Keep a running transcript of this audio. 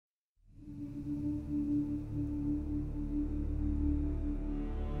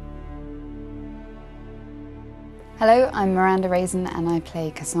Hello, I'm Miranda Raison and I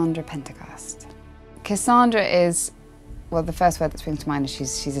play Cassandra Pentaghast. Cassandra is, well, the first word that springs to mind is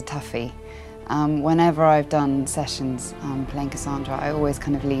she's a toughie. Whenever I've done sessions playing Cassandra, I always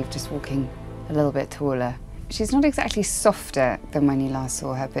kind of leave just walking a little bit taller. She's not exactly softer than when you last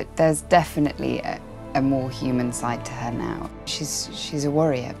saw her, but there's definitely a more human side to her now. She's a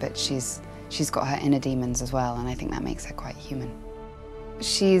warrior, but she's got her inner demons as well, and I think that makes her quite human.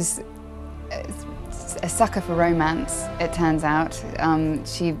 She's a sucker for romance, it turns out.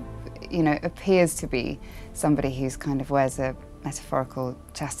 She, appears to be somebody who's kind of wears a metaphorical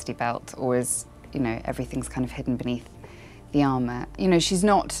chastity belt, or is, everything's kind of hidden beneath the armour. She's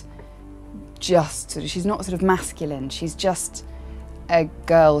not sort of masculine. She's just a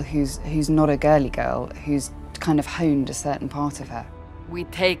girl who's not a girly girl, who's kind of honed a certain part of her. We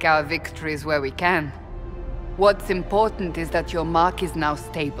take our victories where we can. What's important is that your mark is now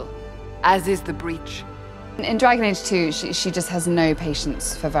stable, as is the breach. In Dragon Age 2, she just has no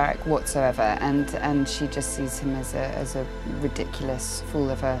patience for Varric whatsoever, and she just sees him as a ridiculous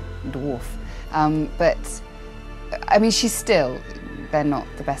fool of a dwarf. But I mean, they're not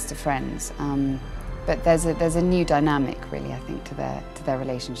the best of friends. But there's a new dynamic, really, I think, to their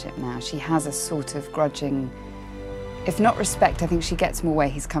relationship now. She has a sort of grudging, if not respect, I think she gets more where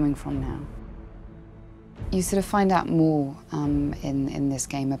he's coming from now. You sort of find out more in this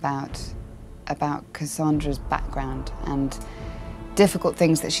game about Cassandra's background and difficult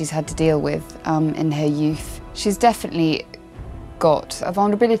things that she's had to deal with in her youth. She's definitely got a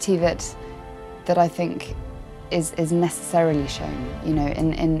vulnerability that I think is necessarily shown.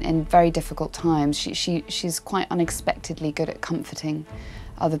 In very difficult times, she's quite unexpectedly good at comforting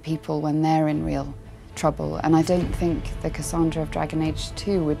other people when they're in real trouble, and I don't think the Cassandra of Dragon Age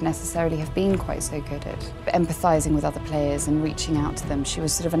 2 would necessarily have been quite so good at empathising with other players and reaching out to them. She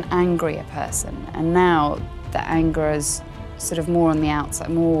was sort of an angrier person, and now the anger is sort of more on the outside,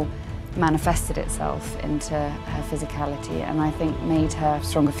 more manifested itself into her physicality, and I think made her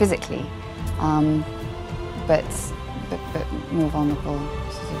stronger physically, but more vulnerable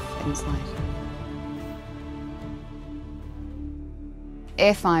sort of inside.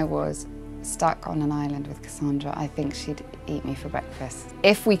 If I was stuck on an island with Cassandra, I think she'd eat me for breakfast.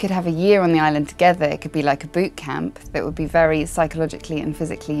 If we could have a year on the island together, it could be like a boot camp that would be very psychologically and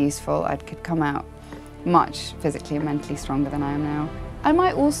physically useful. I could come out much physically and mentally stronger than I am now. I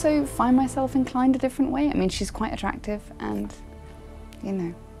might also find myself inclined a different way. I mean, she's quite attractive and,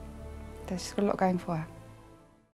 she's got a lot going for her.